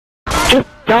Just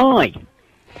die!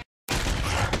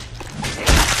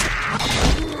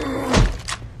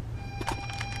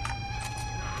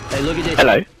 Hey, look at this.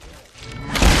 Hello.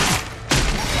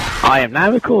 I am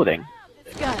now recording.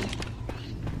 Gun.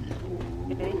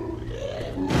 Okay.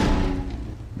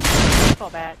 Fall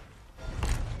back.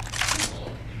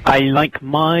 I like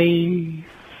my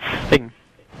thing.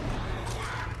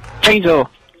 Chainsaw!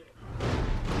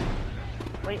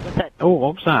 Wait, what's that? Oh,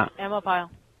 what was that? Ammo pile.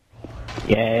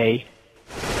 Yay.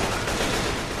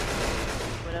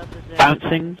 What else is there?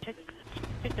 Bouncing. Check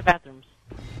the bathrooms.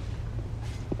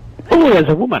 Oh, there's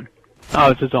a woman.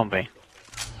 Oh, it's a zombie.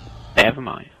 Never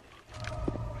mind.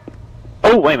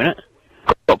 Oh, wait a minute.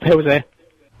 Got pills there.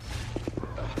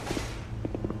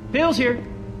 Bill's here.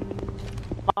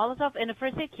 Molotov and a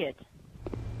first aid kit.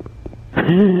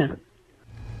 I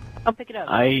I'll pick it up.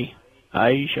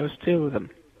 shall steal them.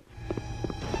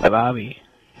 Where are we?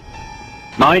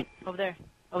 Mine. Over there.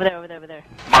 Over there, over there, over there.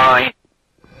 Mine.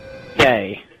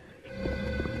 Yay.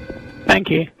 Thank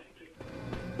you.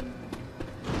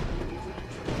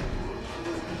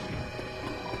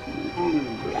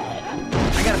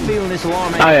 I got a feeling this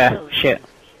alarm ain't... Oh yeah, shit.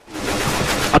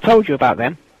 I told you about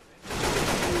them.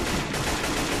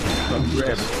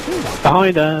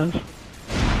 Behind us.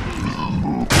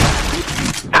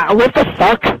 Ah, what the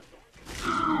fuck?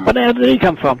 Where the hell did he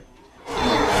come from?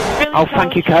 Really, Oh,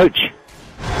 thank you, Coach.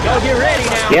 Y'all get ready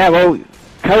now. Yeah, well,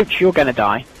 Coach, you're gonna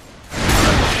die.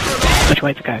 Which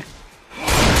way to go?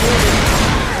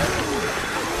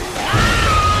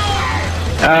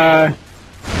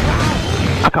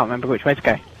 I can't remember which way to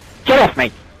go. Get off me!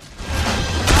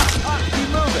 Keep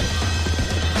moving.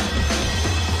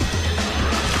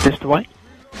 Is this the way?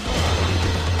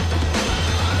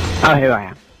 Oh, here I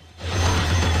am.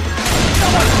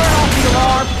 Someone turn off the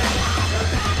alarm.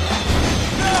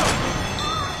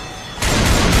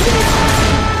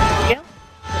 Yeah?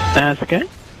 That's okay.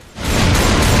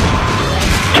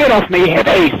 Get off me,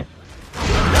 hippies!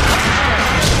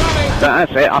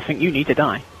 That's it, I think you need to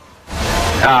die.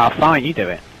 Ah, fine, you do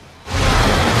it.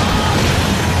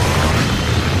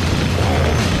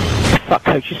 Fuck,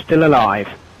 Coach, you're still alive.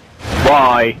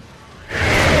 Why?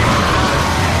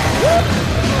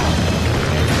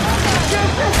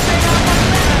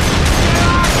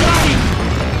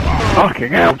 Fucking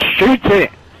hell, shoot it!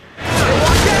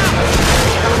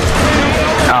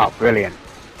 Oh, brilliant.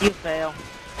 You fail.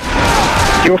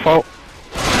 It's your fault.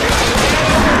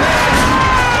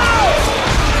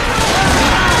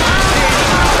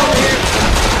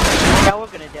 Yeah, we're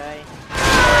gonna die.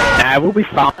 Nah, we'll be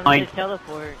I'm fine. gonna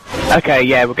teleport. Okay,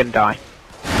 yeah, we're gonna die.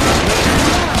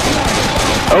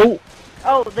 Oh!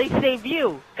 Oh, they saved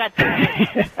you! God damn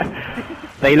it.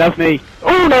 They love me.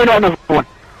 Oh no, not another one.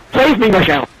 Save me,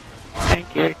 Michelle.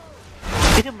 Thank you.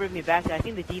 You can bring me back. I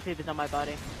think the defib is on my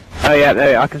body. Oh yeah,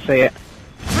 there, I can see it.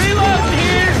 Reload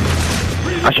here.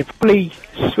 I should probably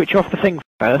switch off the thing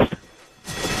first.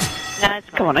 Nah, it's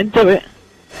fine. Come on, then do it.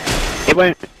 It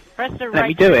won't Press the let right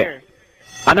me do trigger. it.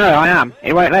 I know, I am.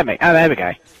 It won't let me. Oh, there we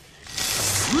go.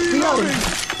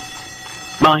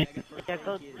 Mine. Yeah,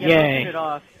 go, Yay. turn it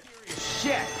off.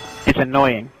 Shit. It's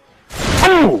annoying.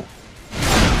 Oh!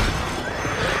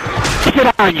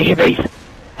 Sit down, you hippies!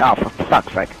 Oh, for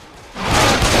fuck's sake.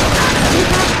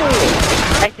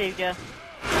 I saved you.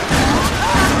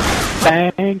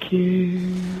 Thank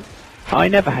you. I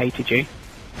never hated you.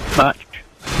 Much.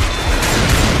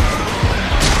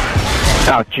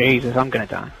 Oh, Jesus, I'm gonna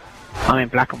die. I'm in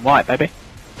black and white, baby.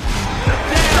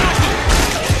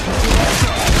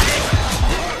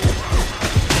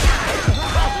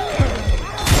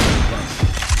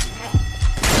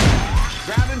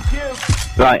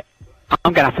 Right,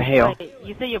 I'm gonna have to heal. Wait,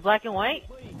 you say you're black and white?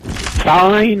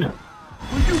 Fine. Will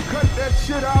you cut that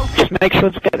shit out? Just make sure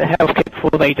to get the health kit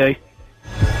before they do.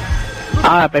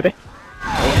 Ah, baby.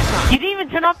 You didn't even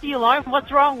turn off the alarm?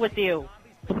 What's wrong with you?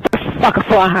 What the fuck I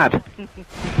thought I had?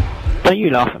 Don't you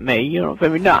laugh at me, you're not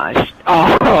very nice.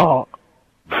 Oh!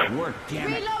 Work,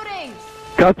 damn it. Reloading!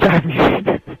 God damn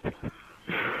you.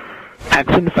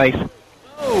 Axe in the face.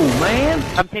 Oh, man.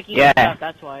 I'm taking Yeah. it up,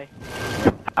 that's why.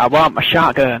 I want my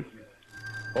shotgun.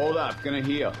 Hold up, gonna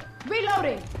heal.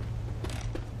 Reloading!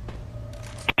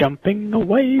 Jumping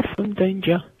away from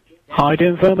danger.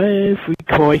 Hiding from every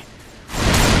coy.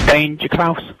 Danger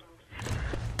Klaus.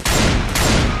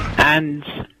 And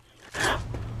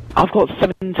I've got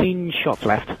 17 shots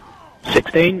left.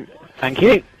 16, thank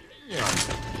you.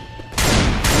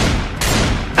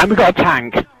 And we've got a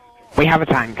tank. We have a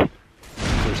tank.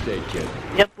 First aid kit.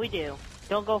 Yep, we do.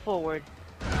 Don't go forward.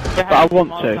 There But I has to be a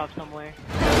want to. Molotov somewhere.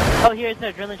 Oh, here's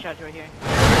the adrenaline shot right here.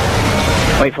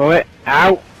 Wait for it.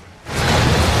 Ow!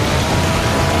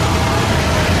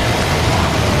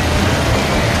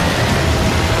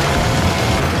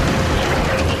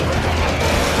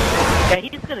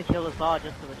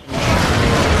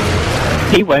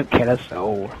 He won't kill us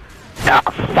all. Ah,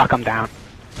 fuck, I'm down.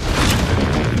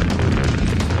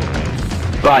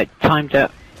 Right, time to...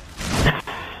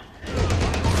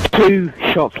 2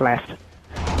 shots left.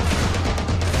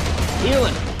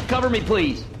 Healing. Cover me,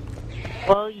 please.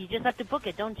 Well, you just have to book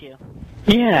it, don't you?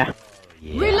 Yeah.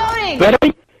 Reloading!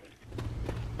 Ready?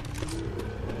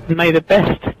 May the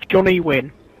best Johnny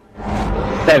win.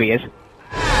 There he is.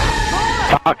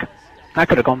 Fuck. That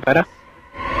could have gone better.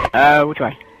 Which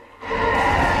way?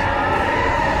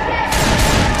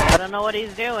 I don't know what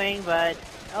he's doing, but...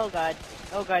 Oh god.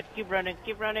 Oh god, keep running,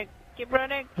 keep running, keep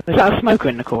running! Is that a smoker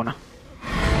in the corner?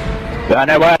 Run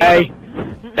away!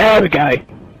 There we go.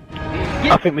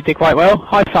 I think we did quite well.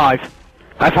 High five.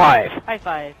 High five. High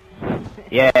five.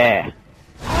 Yeah.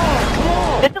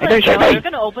 Get to Hey, let don't shoot go, me. they're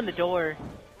gonna open the door.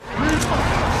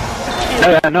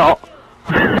 No, they're not.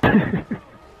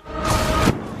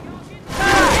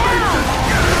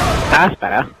 That's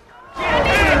better.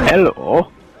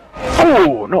 Hello.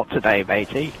 Oh, not today,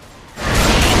 matey.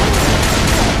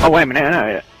 Oh, wait a minute.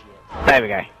 No. There we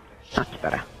go. That's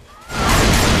better.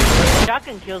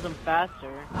 Shotgun kills them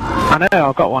faster. I know,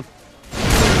 I've got one.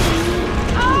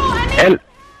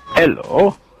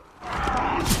 Hello.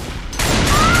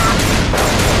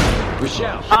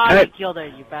 Rochelle. Ah, Hey. you killed her,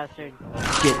 you bastard.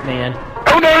 Shit, man.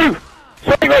 Oh no!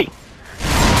 Sorry.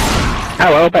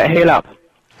 Oh well, better heal up.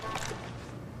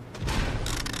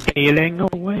 Healing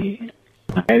away.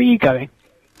 Where are you going?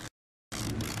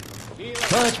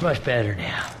 Much better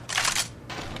now.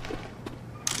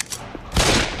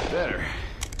 Better.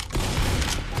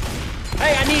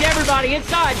 Hey, I need everybody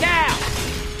inside now!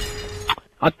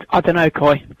 I don't know,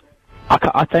 Koi.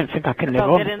 I don't think I can live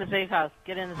Go, on. get in the safe house.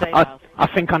 Get in the safe house. I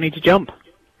think I need to jump.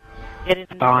 Get in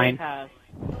the Fine. safe house.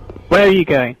 Where are you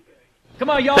going? Come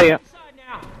on, y'all. See ya. Inside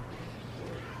now.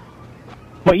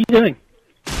 What are you doing?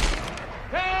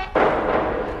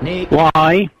 Nick.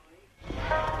 Why?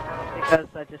 Because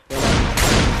I just feel like...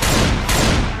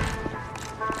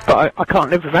 But I can't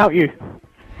live without you.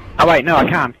 Oh wait, no, I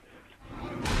can.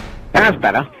 That's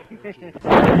better. Hey,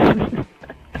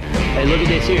 look at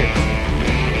this here.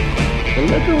 Hey,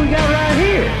 look what we got right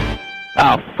here.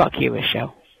 Oh, fuck you,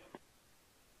 Michelle.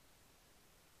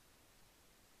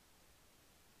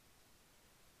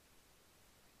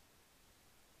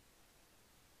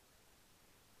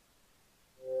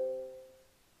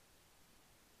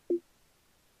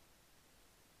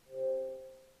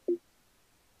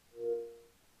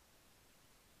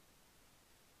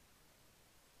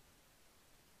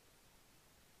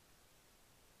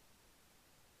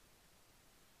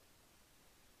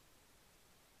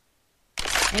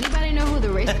 Anybody know who the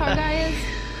race car guy is?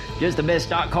 Just the best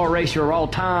stock car racer of all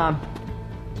time.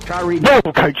 Try reading. Whoa,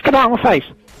 coach, get out of my face.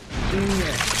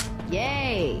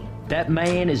 Yay! That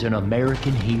man is an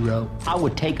American hero. I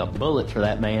would take a bullet for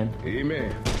that man.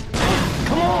 Amen.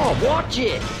 Come on, watch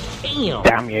it. Damn.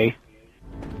 Damn you.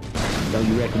 No,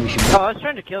 you reckon we should... Oh, I was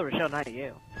trying to kill Rochelle, not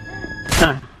you.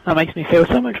 Huh, that makes me feel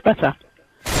so much better.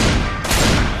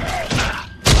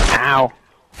 Ow.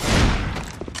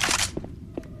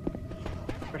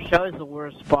 Rochelle is the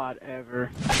worst spot ever.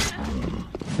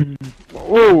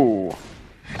 Ooh.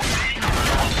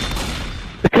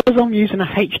 Because I'm using a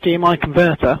HDMI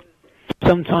converter,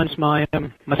 sometimes my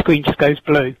screen just goes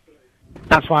blue.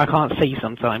 That's why I can't see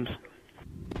sometimes.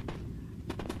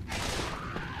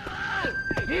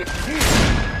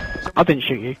 I didn't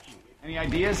shoot you. Any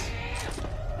ideas?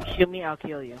 Shoot me, I'll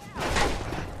kill you. Is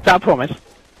that a promise?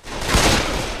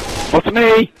 What's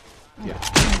me? Yeah.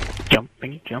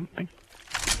 Jumping.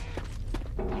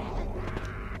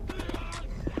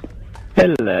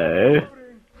 Hello.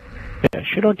 Yeah,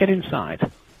 should I get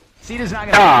inside? Cedar's not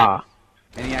gonna... Ah.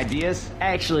 Any ideas?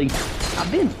 Actually,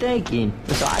 I've been thinking.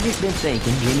 So I just been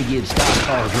thinking Jimmy gives stock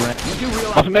cars around. You do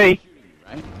realize... What's me?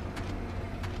 Right?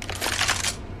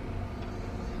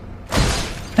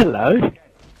 Hello.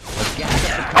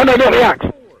 Gas. Oh no, not the axe.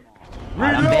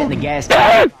 I'm betting the gas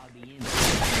tank.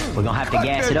 We're gonna have to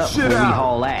gas it up before we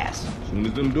haul ass. Soon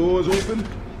as them doors open,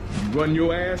 you run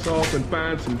your ass off and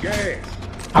find some gas.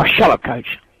 Oh, shut up,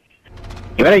 coach.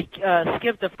 You ready?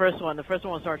 Skip the first one. The first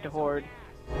one will start to hoard.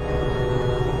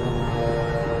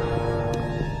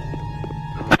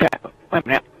 Okay, wait a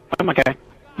minute. Where am I going?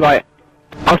 Right.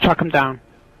 I'll track him down.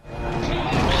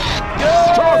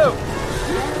 Go!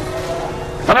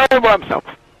 I know by himself.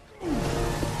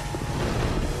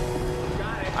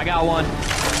 I got one.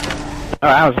 Oh,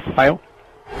 that was a fail.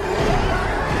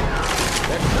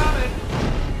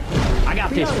 I got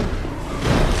this one.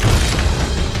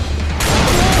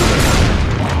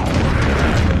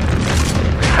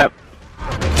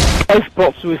 Both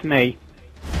bots with me.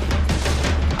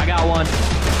 I got one.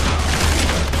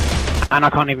 And I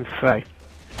can't even throw. Wait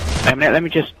a minute, let me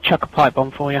just chuck a pipe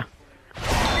bomb for you.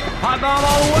 Pipe bomb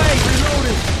all the way!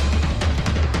 Reloaded!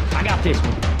 I got this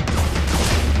one.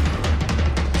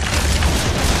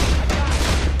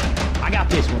 I got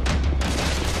this one.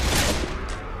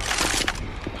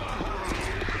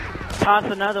 Toss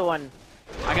another one.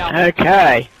 I got one.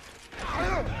 Okay.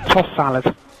 Toss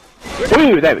salad.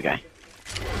 Ooh, there we go.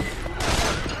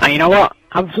 And you know what?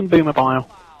 Have some boomer bile.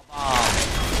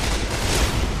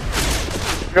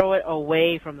 Throw it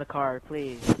away from the car,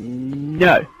 please.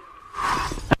 No.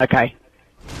 Okay.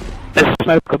 There's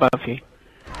smoke above you.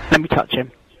 Let me touch him.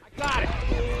 Got it!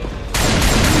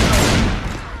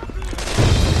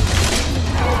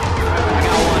 I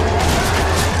got one.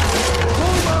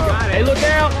 Got it. Hey, look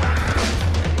out!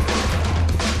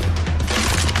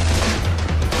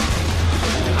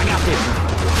 I got this one.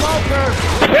 Smoker!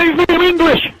 Save me in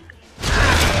English!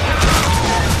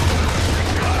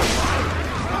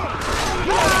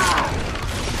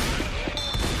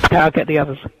 Okay, I'll get the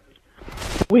others.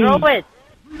 Whee. Throw it!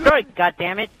 Throw it,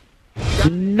 goddammit!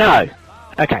 No.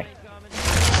 Okay.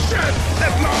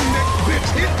 That long-necked bitch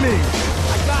hit me!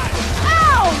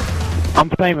 I'm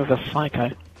playing with a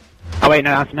psycho. Oh wait,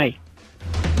 no, that's me.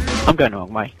 I'm going the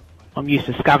wrong way. I'm used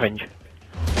to scavenge.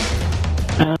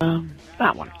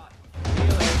 That one.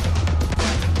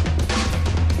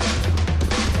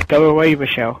 Go away,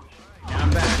 Michelle. I'm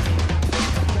back.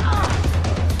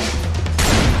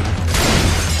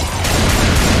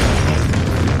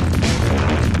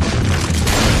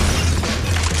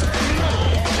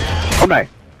 Oh no.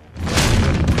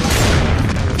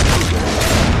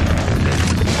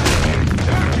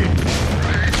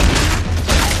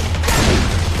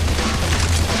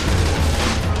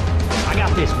 I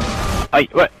got this one.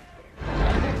 Wait, what?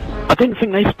 I didn't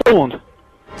think they spawned.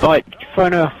 Right,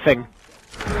 throwing a thing.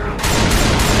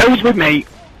 Who's with me?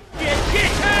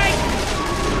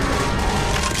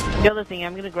 Kill the thing,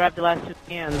 I'm gonna grab the last two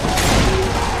cans.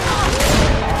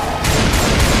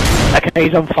 Okay,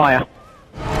 he's on fire.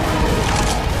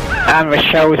 And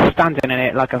Rochelle is standing in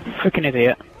it like a freaking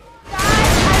idiot.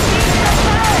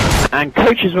 And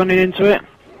Coach is running into it.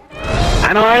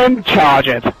 And I am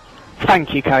charged.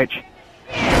 Thank you, Coach.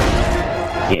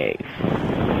 Yeah,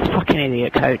 fucking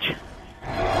idiot, Coach.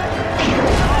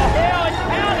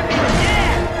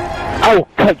 Oh,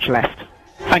 Coach left.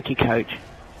 Thank you, Coach.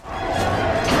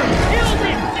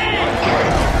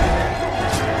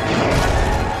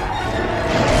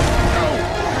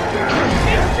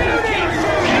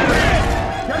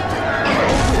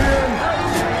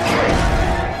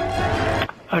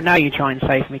 Oh, now you try and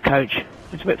save me, Coach.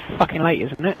 It's a bit fucking late,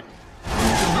 isn't it?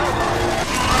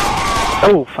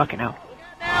 Oh, fucking hell.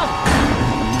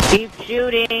 Keep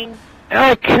shooting!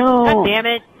 I can't! God damn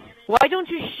it! Why don't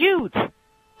you shoot?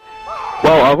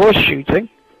 Well, I was shooting,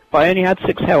 but I only had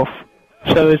 6 health.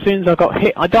 So as soon as I got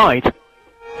hit, I died.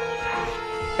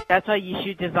 That's why you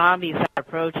shoot the zombies that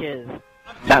approaches.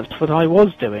 That's what I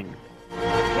was doing.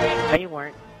 No, you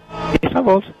weren't. Yes, I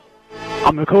was.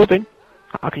 I'm recording.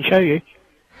 I can show you.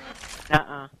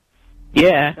 Uh-uh.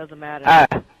 Yeah. Doesn't matter.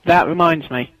 That reminds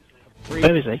me.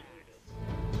 Where is he?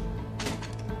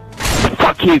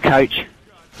 Fuck you, Coach.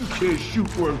 You can't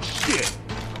shoot worth shit.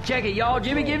 Check it, y'all.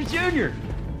 Jimmy Gibbs Jr.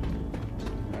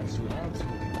 That's what I'm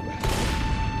talking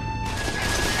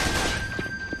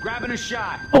about. Grabbing a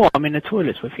shot. Oh, I'm in the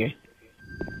toilets with you.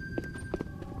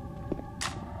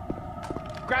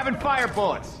 Grabbing fire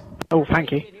bullets. Oh,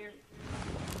 thank you.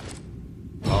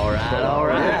 Alright,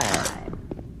 alright.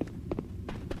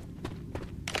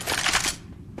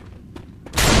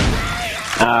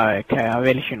 Okay, I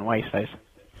really shouldn't waste those.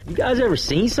 You guys ever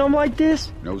seen something like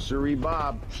this? No siree,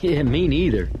 Bob. Yeah, me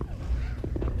neither.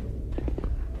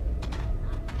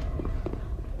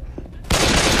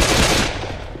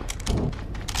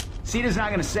 CETA's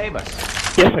not gonna save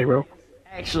us. Yes, I will.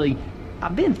 Actually,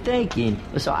 I've been thinking.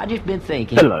 So I just been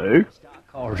thinking. Hello. Stock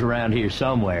cars around here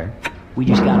somewhere. We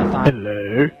just gotta find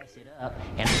Hello. it up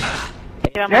and.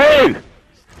 No!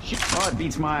 Oh, it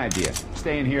beats my idea.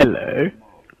 Staying here. Hello.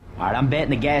 All right, I'm betting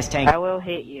the gas tank I will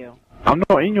hit you. I'm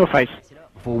not in your face.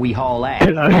 before we haul ass.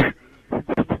 Hello.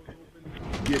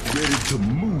 Get ready to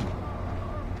move.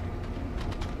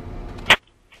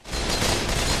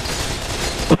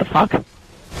 What the fuck?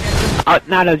 Oh,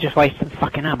 now they're just wasting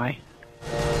fucking ammo.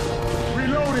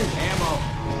 Reloading. Ammo.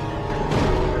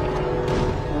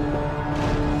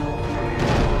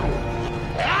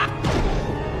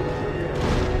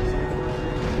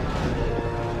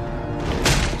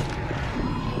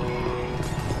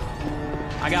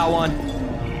 I got one.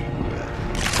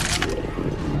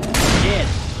 Dead.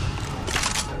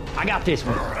 I got this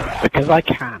one. Because I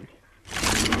can.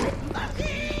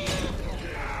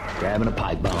 Grabbing a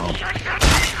pipe bomb.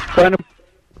 Burn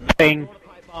a thing.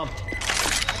 Pipe bomb.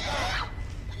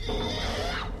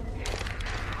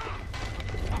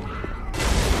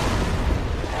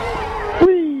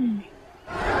 Whee!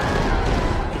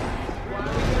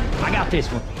 I got this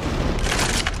one.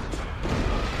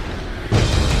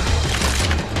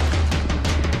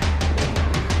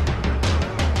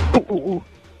 Ooh, ooh, ooh.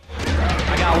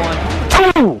 I got one.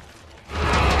 Ooh!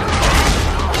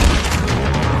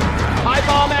 Pipe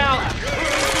bomb out.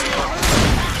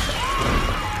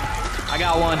 I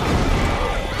got one.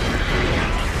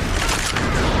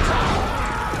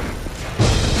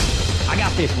 I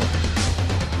got this one.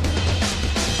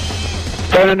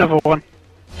 Burn another one.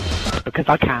 Because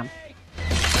I can.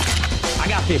 I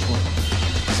got this one.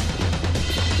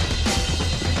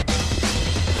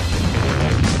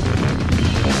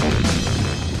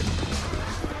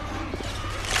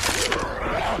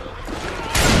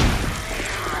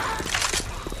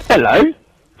 Hello.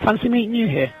 Fancy meeting you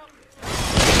here.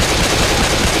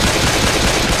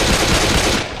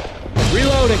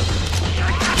 Reloading.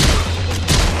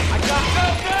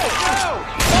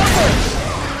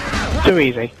 Too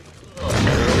easy.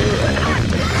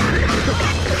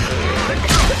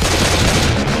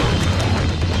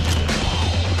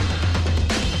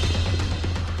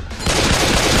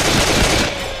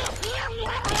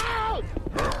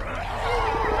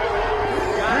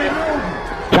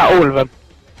 Is that all of them?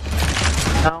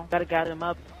 No, gotta gather him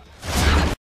up.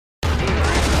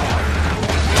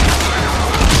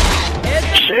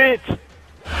 Shit!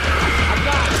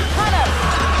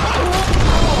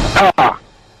 Ah!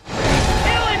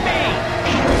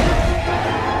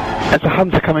 There's a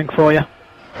hunter coming for you.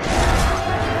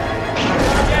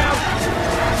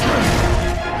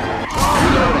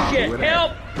 Shit,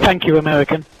 help! Thank you,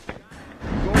 American.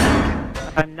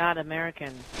 I'm not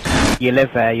American. You live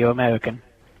there, you're American.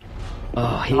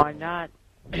 Oh, No, I'm not.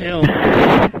 help.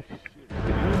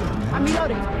 I'm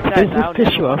reloading. Besides, Does I would this piss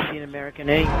never you want off? to be an American,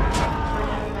 eh?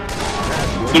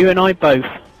 You and I both.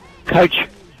 Coach,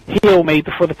 heal me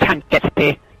before the tank gets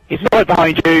here. It's right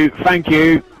behind you, thank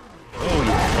you.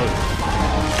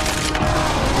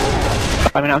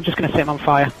 I mean, I'm just gonna set him on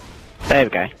fire. There we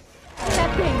go.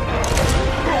 That thing.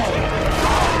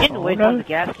 Getting away no. from the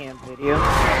gas can video.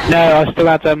 No, I still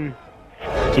had,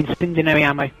 incendiary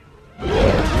ammo.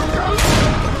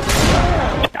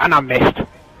 And I missed.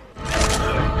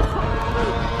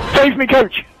 Save me,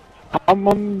 coach! I'm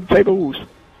on tables.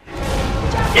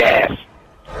 Yes!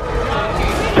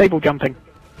 Table jumping.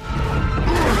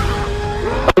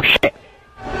 Oh shit!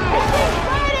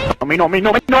 Not me, not me,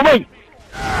 not me, not me!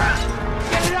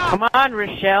 Come on,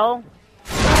 Rochelle.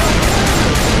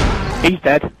 He's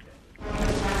dead.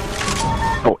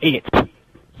 Or it.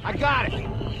 I got it.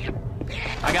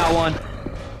 I got one.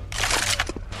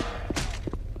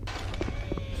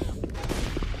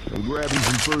 I'm grabbing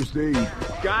some first aid.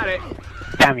 Got it.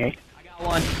 Damn you. I got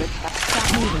one.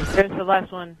 There's the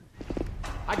last one.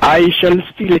 I shall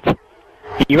steal it.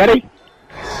 You ready?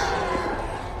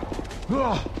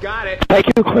 Got it. Take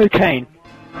your cocaine.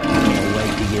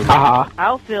 Ah.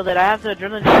 I'll feel that I have the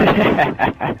adrenaline.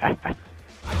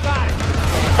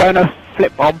 Burn a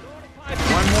flip bomb.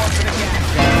 One more for the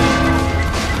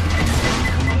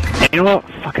gas. You know what?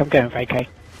 Fuck, I'm going for AK.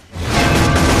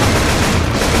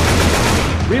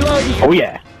 Reloading. Oh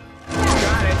yeah.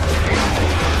 Got it.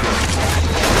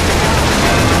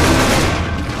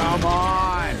 Come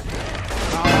on.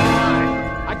 Come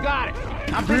on. I got it.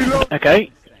 I'm reloading.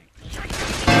 Okay. Two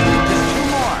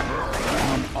more.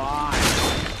 Come on.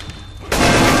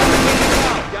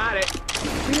 Got it.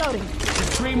 Reloading.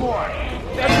 Just three more.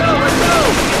 Let's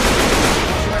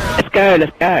go.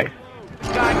 Let's go.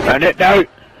 Burn it down.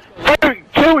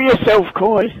 Don't kill yourself,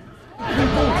 Coy.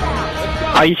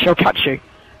 I shall catch you.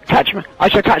 Catch me. I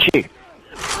shall catch you.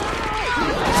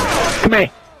 Come here.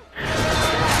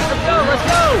 Let's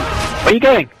go. Where are you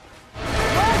going?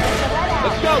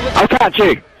 Let's go. I'll catch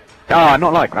you. Ah,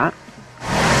 not like that.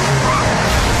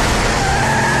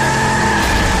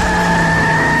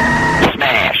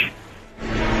 Smash.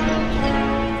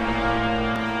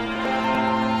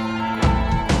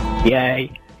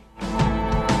 Yay.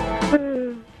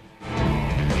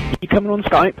 You coming on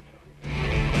Skype?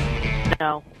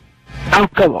 No. Oh,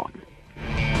 go on.